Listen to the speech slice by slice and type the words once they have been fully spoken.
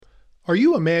Are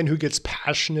you a man who gets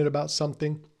passionate about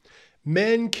something?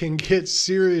 Men can get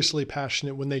seriously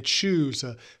passionate when they choose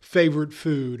a favorite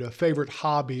food, a favorite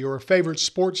hobby, or a favorite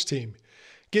sports team.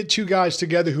 Get two guys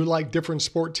together who like different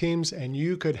sport teams, and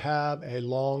you could have a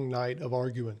long night of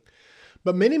arguing.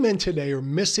 But many men today are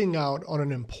missing out on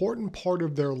an important part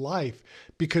of their life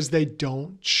because they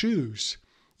don't choose.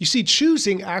 You see,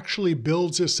 choosing actually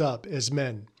builds us up as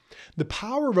men. The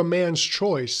power of a man's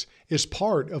choice is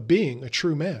part of being a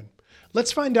true man.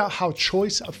 Let's find out how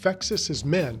choice affects us as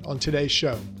men on today's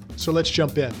show. So let's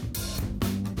jump in.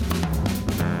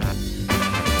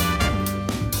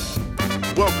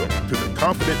 Welcome to the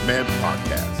Confident Man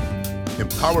Podcast,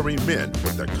 empowering men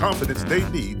with the confidence they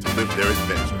need to live their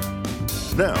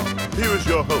adventure. Now, here is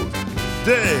your host,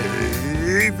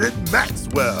 David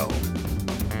Maxwell.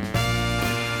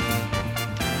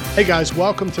 Hey guys,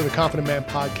 welcome to the Confident Man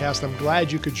Podcast. I'm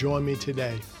glad you could join me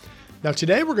today. Now,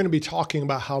 today we're going to be talking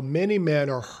about how many men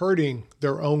are hurting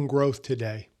their own growth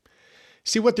today.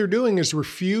 See, what they're doing is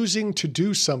refusing to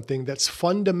do something that's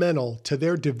fundamental to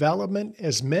their development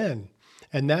as men,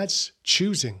 and that's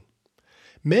choosing.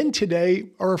 Men today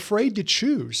are afraid to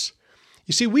choose.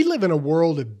 You see, we live in a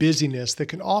world of busyness that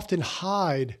can often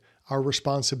hide our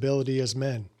responsibility as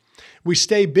men. We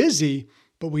stay busy,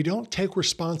 but we don't take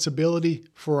responsibility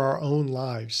for our own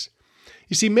lives.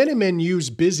 You see, many men use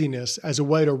busyness as a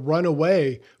way to run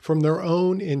away from their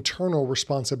own internal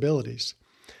responsibilities.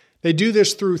 They do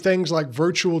this through things like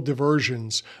virtual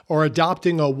diversions or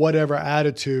adopting a whatever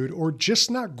attitude or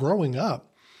just not growing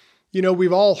up. You know,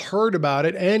 we've all heard about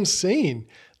it and seen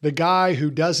the guy who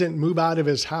doesn't move out of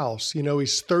his house. You know,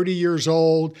 he's 30 years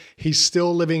old. He's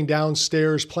still living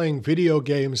downstairs playing video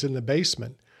games in the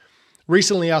basement.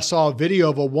 Recently, I saw a video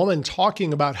of a woman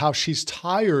talking about how she's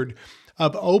tired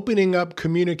of opening up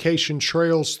communication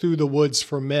trails through the woods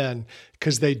for men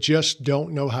because they just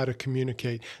don't know how to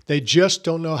communicate. They just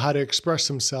don't know how to express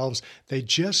themselves. They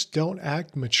just don't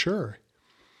act mature.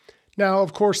 Now,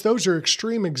 of course, those are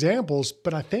extreme examples,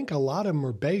 but I think a lot of them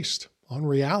are based on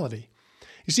reality.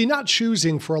 You see, not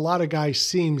choosing for a lot of guys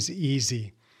seems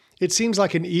easy. It seems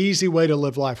like an easy way to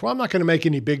live life. Well, I'm not going to make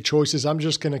any big choices. I'm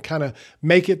just going to kind of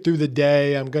make it through the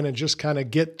day. I'm going to just kind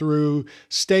of get through,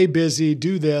 stay busy,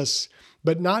 do this.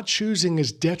 But not choosing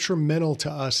is detrimental to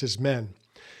us as men.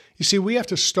 You see, we have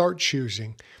to start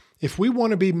choosing. If we want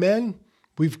to be men,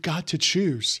 we've got to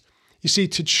choose. You see,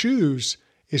 to choose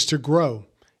is to grow.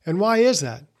 And why is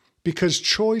that? Because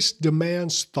choice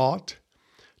demands thought,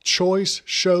 choice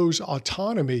shows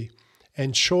autonomy,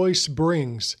 and choice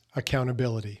brings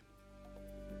accountability.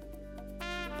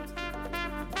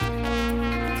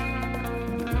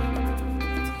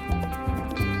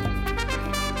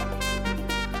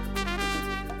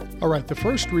 All right, the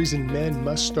first reason men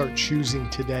must start choosing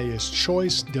today is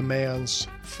choice demands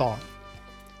thought.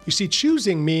 You see,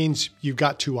 choosing means you've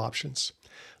got two options.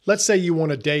 Let's say you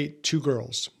want to date two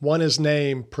girls. One is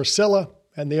named Priscilla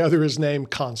and the other is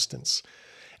named Constance.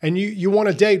 And you want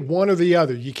to date one or the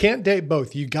other. You can't date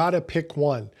both. You got to pick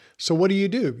one. So what do?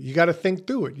 You got to think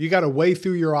through it. You got to weigh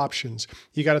through your options.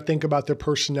 You got to think about their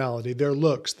personality, their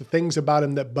looks, the things about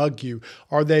them that bug you.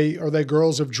 Are they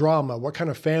girls of drama? What kind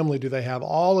of family do they have?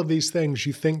 All of these things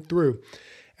you think through.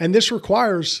 And this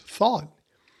requires thought.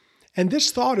 And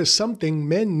this thought is something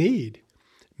men need.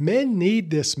 Men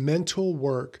need this mental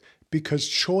work because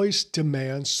choice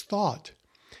demands thought.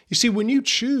 You see, when you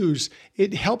choose,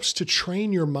 it helps to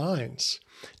train your minds.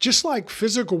 Just like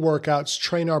physical workouts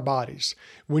train our bodies.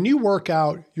 When you work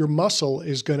out, your muscle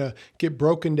is going to get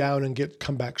broken down and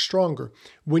come back stronger.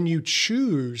 When you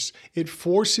choose, it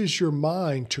forces your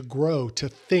mind to grow, to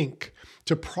think,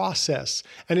 to process,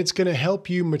 and it's going to help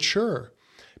you mature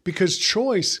because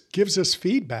choice gives us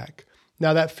feedback.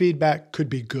 Now, that feedback could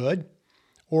be good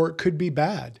or it could be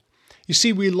bad. You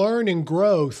see, we learn and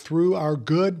grow through our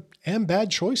good and bad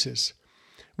choices.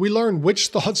 We learn which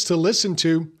thoughts to listen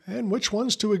to and which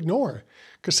ones to ignore.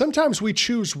 Because sometimes we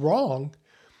choose wrong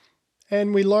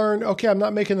and we learn, okay, I'm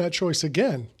not making that choice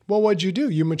again. Well, what'd you do?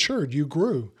 You matured, you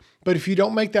grew. But if you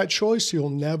don't make that choice, you'll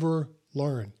never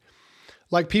learn.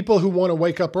 Like people who want to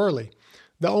wake up early.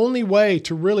 The only way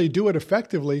to really do it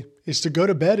effectively is to go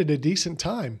to bed at a decent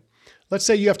time. Let's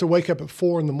say you have to wake up at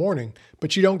 4 a.m,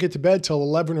 but you don't get to bed till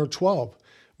 11 or 12.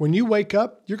 When you wake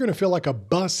up, you're going to feel like a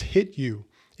bus hit you.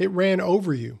 It ran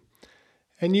over you.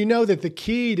 And you know that the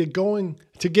key to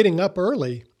getting up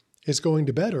early is going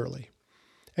to bed early.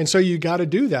 And so you got to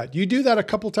do that. You do that a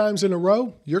couple times in a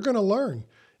row, you're going to learn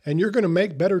and you're going to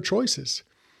make better choices.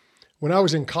 When I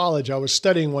was in college, I was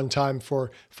studying one time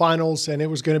for finals and it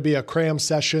was going to be a cram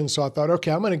session. So I thought,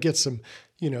 okay, I'm going to get some,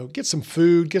 get some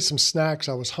food, get some snacks.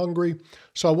 I was hungry.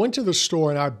 So I went to the store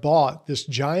and I bought this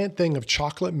giant thing of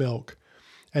chocolate milk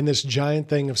and this giant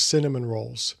thing of cinnamon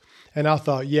rolls. And I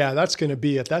thought, yeah, that's going to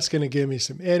be it. That's going to give me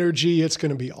some energy. It's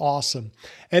going to be awesome.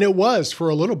 And it was for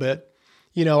a little bit.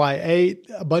 I ate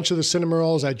a bunch of the cinnamon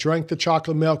rolls. I drank the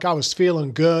chocolate milk. I was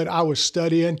feeling good. I was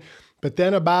studying. But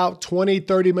then about 20,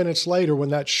 30 minutes later, when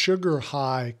that sugar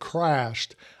high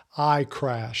crashed, I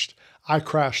crashed. I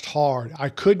crashed hard. I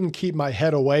couldn't keep my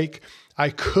head awake.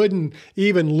 I couldn't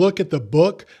even look at the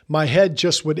book. My head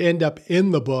just would end up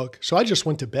in the book. So I just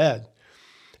went to bed.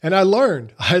 And I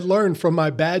learned from my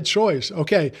bad choice.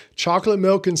 Okay, chocolate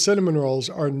milk and cinnamon rolls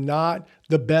are not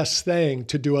the best thing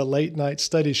to do a late night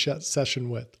study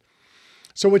session with.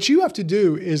 So what you have to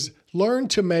do is learn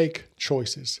to make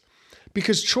choices,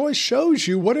 because choice shows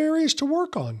you what areas to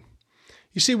work on.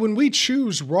 You see, when we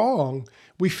choose wrong,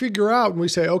 we figure out and we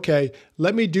say, okay,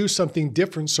 let me do something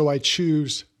different so I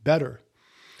choose better.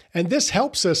 And this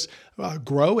helps us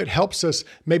grow. It helps us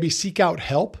maybe seek out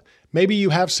help. Maybe you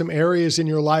have some areas in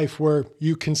your life where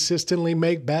you consistently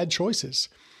make bad choices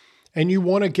and you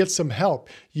want to get some help.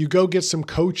 You go get some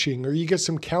coaching, or you get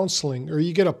some counseling, or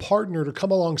you get a partner to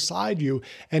come alongside you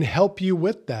and help you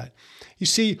with that. You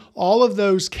see, all of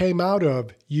those came out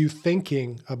of you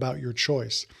thinking about your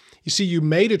choice. You see, you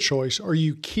made a choice, or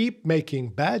you keep making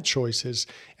bad choices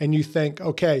and you think,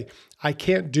 okay, I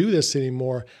can't do this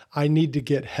anymore. I need to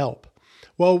get help.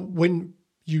 Well, when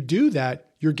you do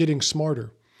that, you're getting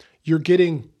smarter. You're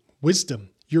getting wisdom.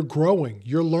 You're growing.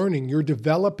 You're learning. You're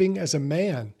developing as a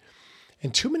man.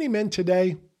 And too many men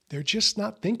today, they're just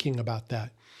not thinking about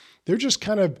that. They're just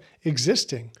kind of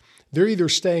existing. They're either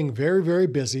staying very, very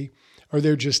busy, or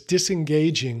they're just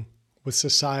disengaging with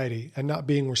society and not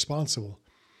being responsible.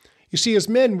 You see, as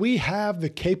men, we have the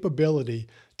capability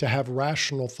to have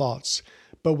rational thoughts,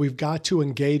 but we've got to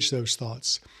engage those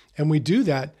thoughts. And we do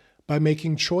that by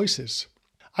making choices.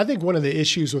 I think one of the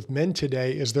issues with men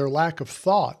today is their lack of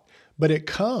thought, but it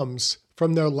comes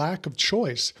from their lack of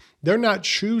choice. They're not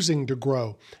choosing to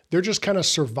grow. They're just kind of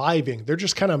surviving. They're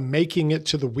just kind of making it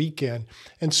to the weekend.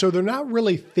 And so they're not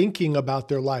really thinking about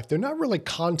their life. They're not really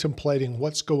contemplating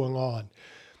what's going on.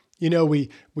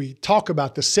 We talk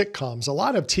about the sitcoms. A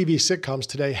lot of TV sitcoms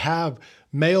today have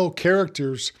male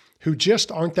characters who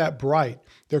just aren't that bright.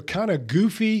 They're kind of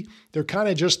goofy. They're kind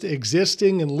of just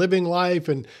existing and living life.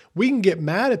 And we can get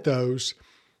mad at those,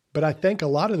 but I think a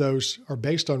lot of those are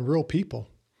based on real people.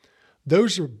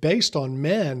 Those are based on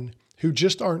men who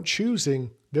just aren't choosing.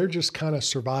 They're just kind of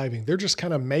surviving. They're just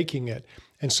kind of making it.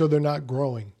 And so they're not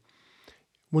growing.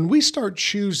 When we start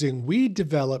choosing, we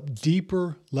develop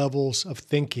deeper levels of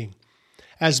thinking.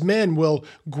 As men, we'll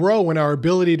grow in our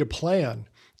ability to plan,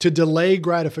 to delay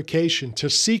gratification, to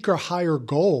seek a higher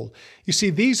goal. You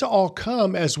see, these all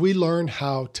come as we learn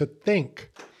how to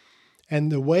think.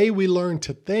 And the way we learn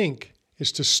to think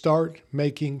is to start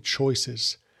making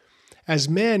choices. As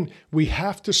men, we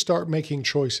have to start making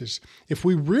choices. If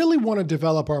we really want to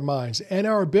develop our minds and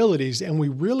our abilities, and we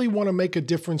really want to make a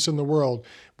difference in the world,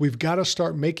 we've got to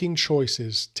start making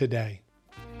choices today.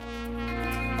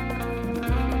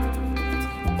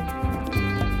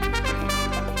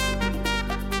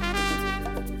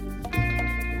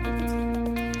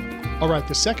 All right,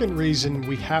 the second reason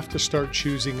we have to start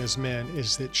choosing as men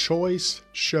is that choice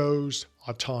shows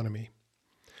autonomy.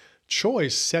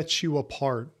 Choice sets you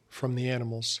apart from the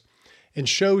animals and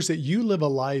shows that you live a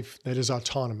life that is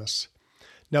autonomous.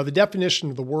 Now, the definition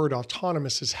of the word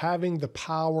autonomous is having the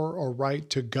power or right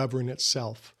to govern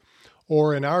itself,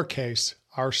 or in our case,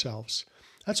 ourselves.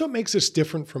 That's what makes us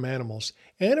different from animals.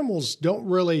 Animals don't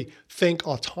really think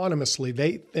autonomously,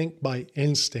 they think by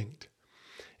instinct.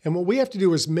 And what we have to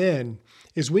do as men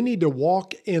is we need to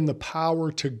walk in the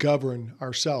power to govern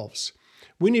ourselves.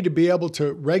 We need to be able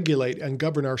to regulate and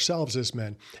govern ourselves as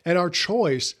men. And our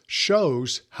choice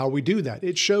shows how we do that.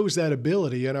 It shows that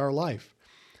ability in our life.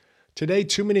 Today,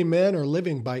 too many men are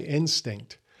living by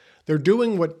instinct. They're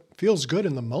doing what feels good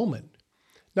in the moment.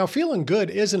 Now, feeling good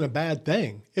isn't a bad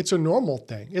thing. It's a normal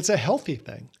thing. It's a healthy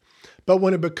thing. But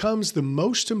when it becomes the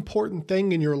most important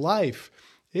thing in your life,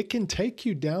 it can take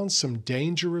you down some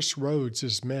dangerous roads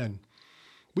as men.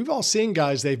 We've all seen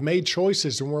guys, they've made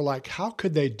choices and we're like, how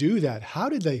could they do that? How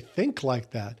did they think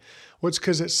like that? Well, it's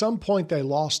because at some point they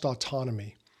lost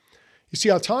autonomy. You see,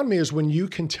 autonomy is when you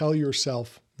can tell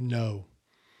yourself no.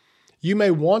 You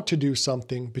may want to do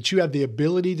something, but you have the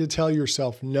ability to tell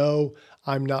yourself, no,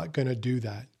 I'm not going to do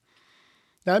that.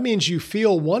 That means you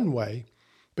feel one way,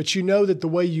 but you know that the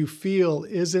way you feel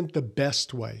isn't the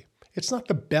best way. It's not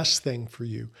the best thing for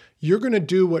you. You're going to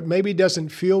do what maybe doesn't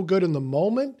feel good in the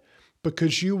moment,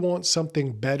 because you want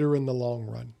something better in the long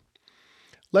run.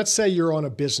 Let's say you're on a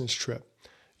business trip.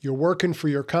 You're working for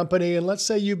your company, and let's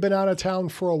say you've been out of town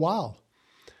for a while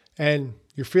and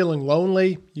you're feeling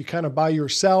lonely. You kind of by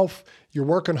yourself. You're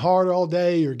working hard all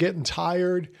day. You're getting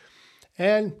tired.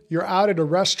 And you're out at a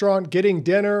restaurant getting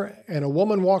dinner, and a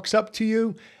woman walks up to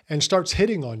you and starts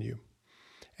hitting on you.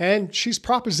 And she's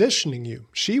propositioning you.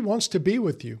 She wants to be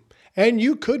with you. And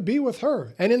you could be with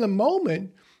her. And in the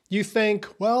moment, you think,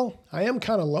 well, I am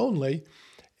kind of lonely.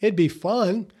 It'd be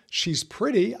fun. She's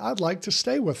pretty. I'd like to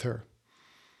stay with her.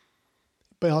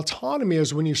 But autonomy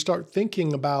is when you start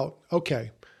thinking about,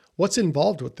 okay, what's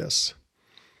involved with this?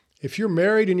 If you're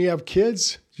married and you have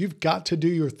kids, you've got to do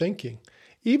your thinking.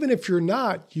 Even if you're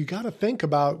not, you got to think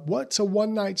about, what's a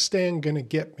one-night stand going to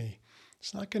get me?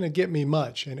 It's not going to get me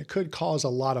much, and it could cause a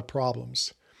lot of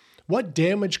problems. What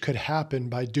damage could happen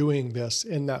by doing this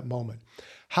in that moment?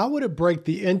 How would it break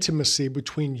the intimacy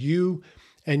between you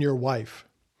and your wife?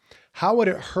 How would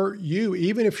it hurt you,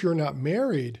 even if you're not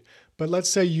married, but let's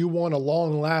say you want a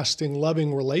long-lasting,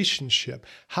 loving relationship?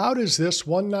 How does this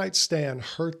one-night stand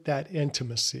hurt that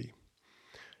intimacy?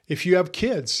 If you have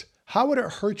kids, how would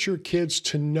it hurt your kids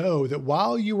to know that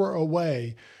while you were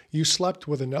away, you slept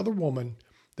with another woman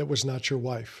that was not your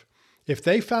wife? If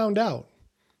they found out,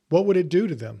 what would it do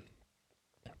to them?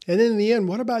 And in the end,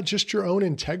 what about just your own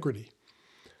integrity?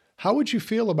 How would you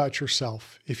feel about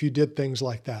yourself if you did things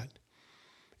like that?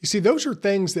 You see, those are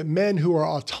things that men who are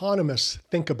autonomous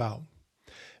think about.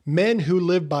 Men who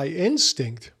live by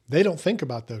instinct, they don't think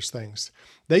about those things.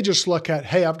 They just look at,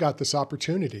 hey, I've got this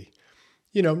opportunity.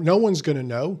 No one's going to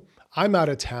know. I'm out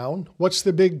of town. What's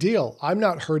the big deal? I'm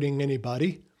not hurting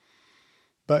anybody.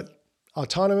 But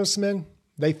autonomous men,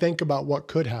 they think about what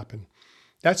could happen.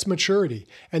 That's maturity.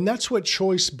 And that's what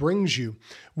choice brings you.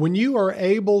 When you are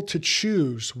able to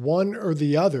choose one or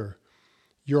the other,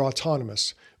 you're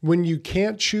autonomous. When you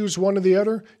can't choose one or the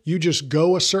other, you just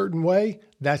go a certain way,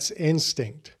 that's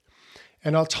instinct.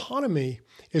 And autonomy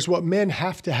is what men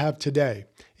have to have today.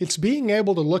 It's being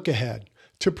able to look ahead,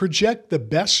 to project the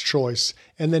best choice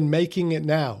and then making it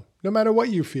now, no matter what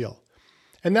you feel.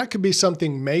 And that could be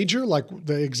something major, like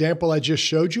the example I just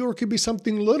showed you, or it could be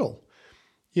something little.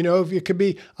 It could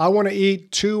be, I want to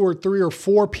eat 2 or 3 or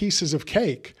 4 pieces of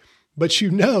cake. But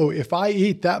if I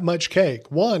eat that much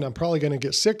cake, 1, I'm probably going to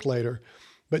get sick later.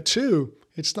 But 2,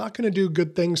 it's not going to do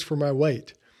good things for my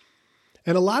weight.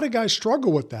 And a lot of guys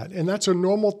struggle with that. And that's a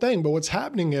normal thing. But what's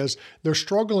happening is they're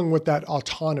struggling with that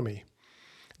autonomy,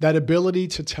 that ability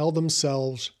to tell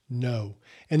themselves no.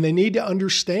 And they need to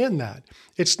understand that.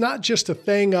 It's not just a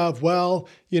thing of,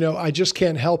 I just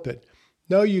can't help it.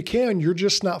 No, you can. You're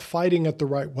just not fighting it the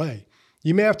right way.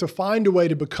 You may have to find a way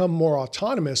to become more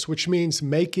autonomous, which means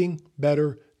making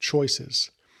better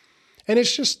choices. And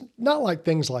it's just not like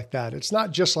things like that. It's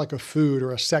not just like a food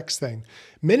or a sex thing.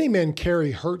 Many men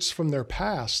carry hurts from their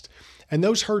past, and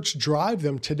those hurts drive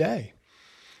them today.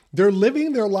 They're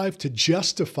living their life to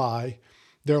justify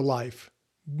their life,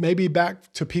 maybe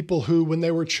back to people who, when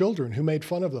they were children, who made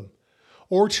fun of them,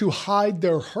 or to hide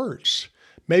their hurts.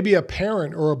 Maybe a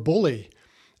parent or a bully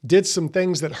did some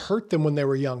things that hurt them when they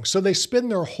were young. So they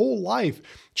spend their whole life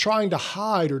trying to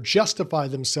hide or justify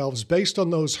themselves based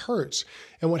on those hurts.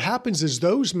 And what happens is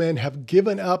those men have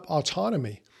given up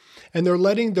autonomy, and they're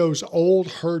letting those old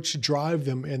hurts drive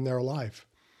them in their life.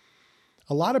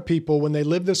 A lot of people, when they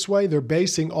live this way, they're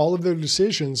basing all of their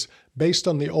decisions based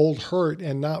on the old hurt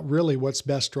and not really what's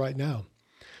best right now.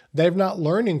 They're not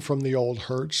learning from the old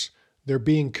hurts. They're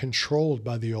being controlled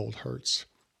by the old hurts.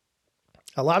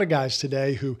 A lot of guys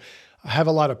today who have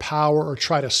a lot of power or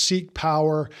try to seek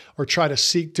power or try to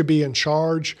seek to be in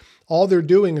charge, all they're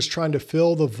doing is trying to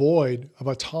fill the void of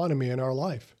autonomy in our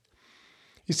life.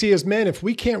 You see, as men, if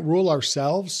we can't rule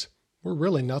ourselves, we're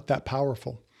really not that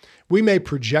powerful. We may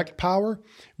project power.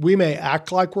 We may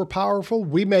act like we're powerful.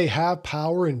 We may have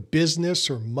power in business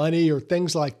or money or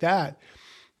things like that.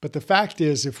 But the fact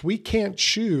is, if we can't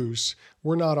choose,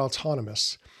 we're not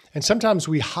autonomous. And sometimes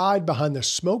we hide behind the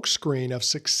smoke screen of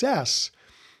success.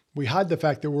 We hide the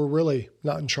fact that we're really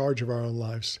not in charge of our own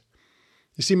lives.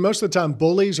 You see, most of the time,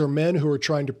 bullies are men who are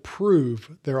trying to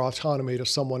prove their autonomy to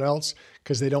someone else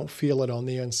because they don't feel it on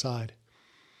the inside.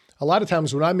 A lot of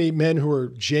times when I meet men who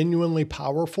are genuinely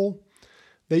powerful,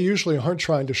 they usually aren't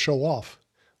trying to show off.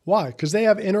 Why? Because they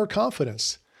have inner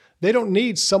confidence. They don't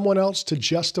need someone else to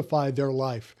justify their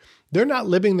life. They're not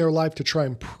living their life to try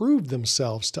and prove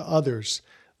themselves to others.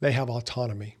 They have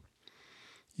autonomy.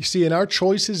 You see, in our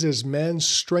choices as men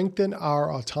strengthen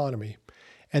our autonomy.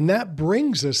 And that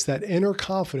brings us that inner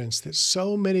confidence that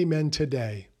so many men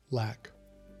today lack.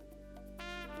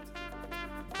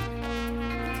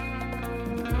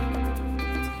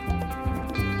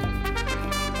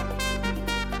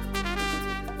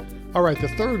 All right, the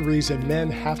third reason men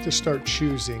have to start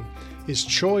choosing is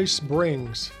choice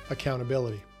brings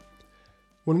accountability.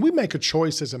 When we make a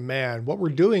choice as a man, what we're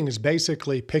doing is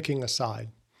basically picking a side.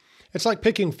 It's like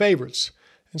picking favorites,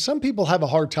 and some people have a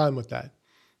hard time with that.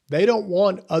 They don't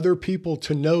want other people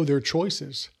to know their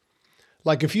choices.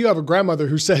 Like if you have a grandmother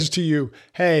who says to you,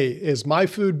 hey, is my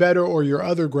food better or your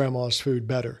other grandma's food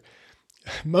better?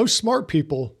 Most smart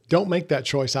people don't make that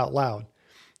choice out loud.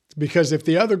 Because if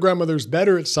the other grandmother's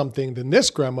better at something than this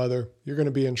grandmother, you're going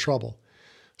to be in trouble.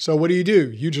 So what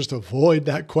do? You just avoid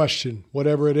that question,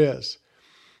 whatever it is.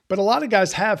 But a lot of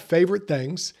guys have favorite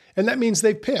things, and that means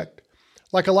they've picked.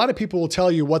 Like a lot of people will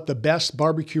tell you what the best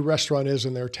barbecue restaurant is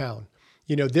in their town.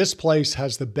 You know, this place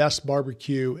has the best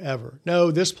barbecue ever.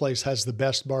 No, this place has the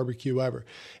best barbecue ever.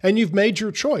 And you've made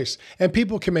your choice. And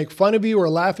people can make fun of you or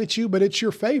laugh at you, but it's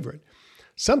your favorite.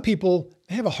 Some people,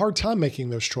 they have a hard time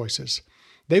making those choices.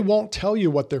 They won't tell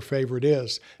you what their favorite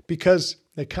is because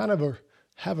they kind of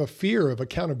have a fear of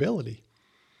accountability.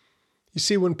 You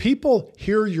see, when people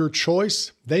hear your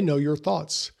choice, they know your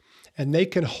thoughts and they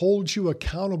can hold you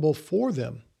accountable for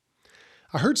them.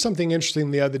 I heard something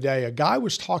interesting the other day. A guy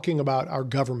was talking about our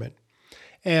government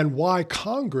and why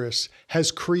Congress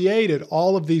has created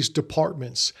all of these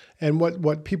departments and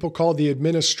what people call the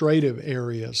administrative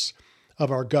areas of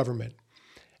our government.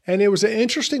 And it was an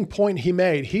interesting point he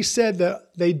made. He said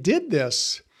that they did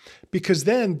this because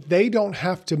then they don't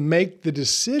have to make the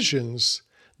decisions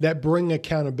that bring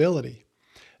accountability.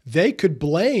 They could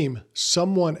blame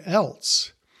someone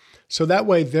else. So that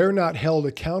way they're not held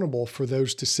accountable for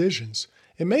those decisions.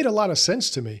 It made a lot of sense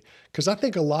to me because I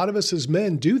think a lot of us as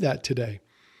men do that today.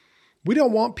 We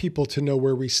don't want people to know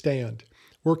where we stand.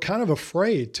 We're kind of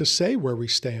afraid to say where we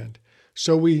stand.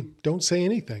 So we don't say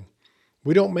anything.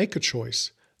 We don't make a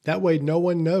choice. That way, no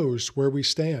one knows where we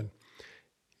stand.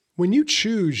 When you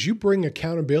choose, you bring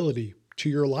accountability to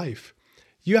your life.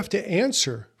 You have to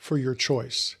answer for your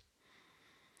choice.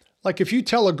 Like if you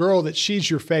tell a girl that she's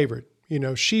your favorite,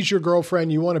 she's your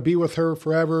girlfriend, you want to be with her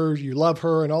forever, you love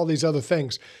her and all these other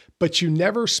things, but you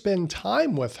never spend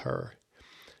time with her,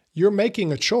 you're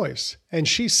making a choice and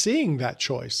she's seeing that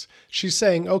choice. She's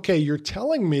saying, okay, you're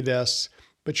telling me this,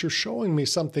 but you're showing me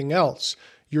something else.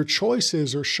 Your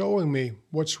choices are showing me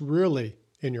what's really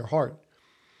in your heart.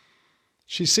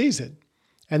 She sees it,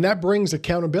 and that brings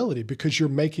accountability because you're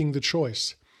making the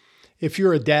choice. If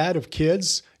you're a dad of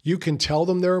kids, you can tell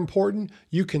them they're important.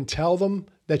 You can tell them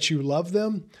that you love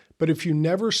them. But if you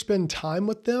never spend time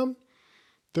with them,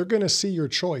 they're going to see your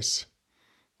choice.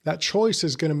 That choice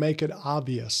is going to make it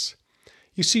obvious.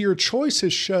 You see, your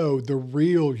choices show the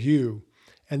real you,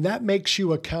 and that makes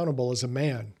you accountable as a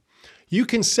man. You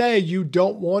can say you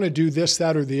don't want to do this,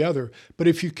 that, or the other, but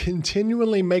if you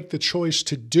continually make the choice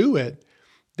to do it,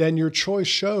 then your choice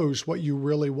shows what you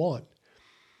really want.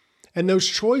 And those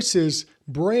choices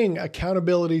bring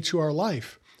accountability to our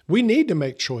life. We need to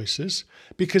make choices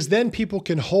because then people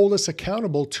can hold us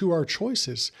accountable to our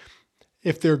choices.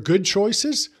 If they're good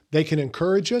choices, they can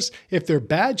encourage us. If they're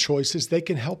bad choices, they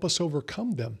can help us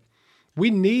overcome them. We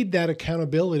need that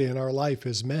accountability in our life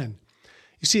as men.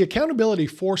 You see, accountability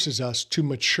forces us to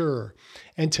mature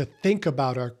and to think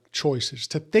about our choices,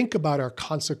 to think about our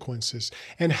consequences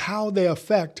and how they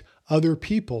affect other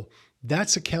people.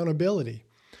 That's accountability.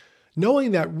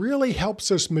 Knowing that really helps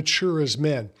us mature as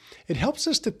men. It helps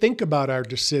us to think about our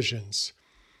decisions.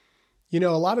 A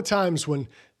lot of times when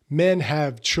men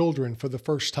have children for the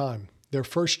first time, their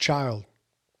first child,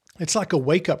 it's like a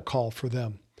wake-up call for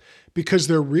them because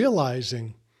they're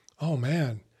realizing, oh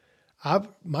man,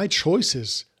 my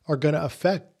choices are going to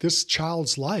affect this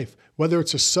child's life, whether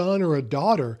it's a son or a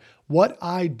daughter. What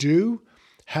I do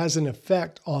has an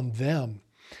effect on them.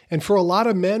 And for a lot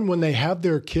of men, when they have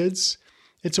their kids,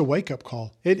 it's a wake-up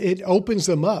call. It opens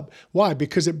them up. Why?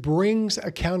 Because it brings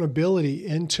accountability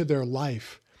into their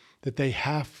life that they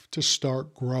have to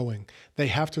start growing. They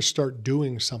have to start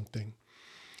doing something.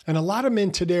 And a lot of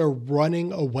men today are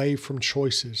running away from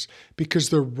choices because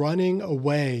they're running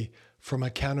away from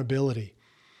accountability.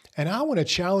 And I want to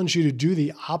challenge you to do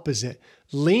the opposite.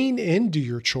 Lean into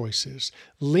your choices.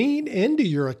 Lean into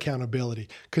your accountability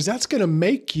because that's going to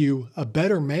make you a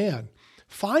better man.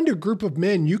 Find a group of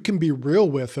men you can be real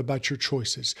with about your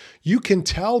choices. You can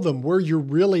tell them where you're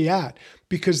really at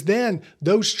because then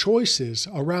those choices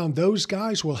around those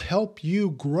guys will help you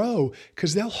grow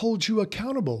because they'll hold you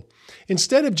accountable.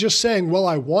 Instead of just saying, well,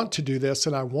 I want to do this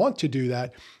and I want to do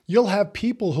that, you'll have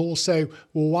people who will say,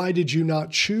 well, why did you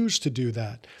not choose to do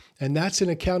that? And that's an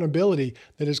accountability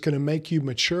that is going to make you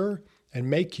mature and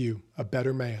make you a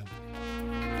better man.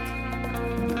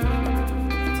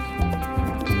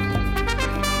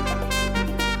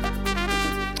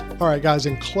 All right, guys,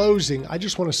 in closing, I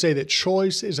just want to say that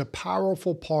choice is a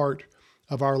powerful part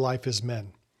of our life as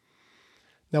men.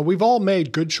 Now, we've all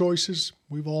made good choices.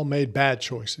 We've all made bad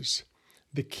choices.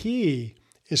 The key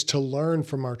is to learn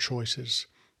from our choices,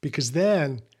 because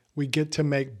then we get to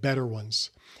make better ones.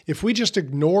 If we just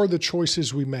ignore the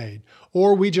choices we made,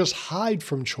 or we just hide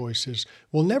from choices,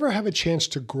 we'll never have a chance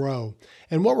to grow.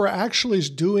 And what we're actually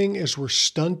doing is we're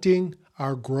stunting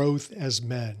our growth as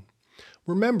men.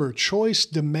 Remember, choice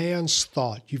demands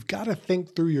thought. You've got to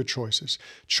think through your choices.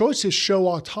 Choices show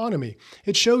autonomy.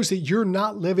 It shows that you're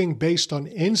not living based on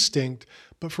instinct,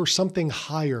 but for something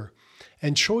higher.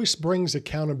 And choice brings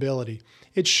accountability.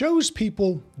 It shows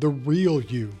people the real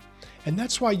you. And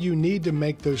that's why you need to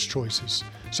make those choices.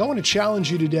 So I want to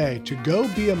challenge you today to go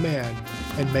be a man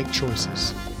and make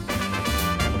choices.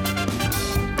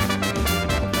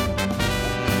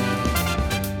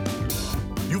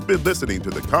 You've been listening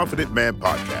to the Confident Man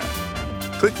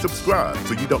Podcast. Click subscribe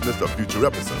so you don't miss a future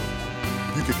episode.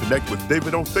 You can connect with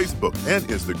David on Facebook and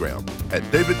Instagram at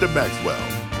David the Maxwell.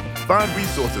 Find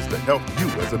resources to help you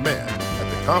as a man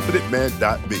at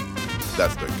theconfidentman.me.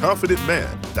 That's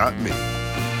theconfidentman.me.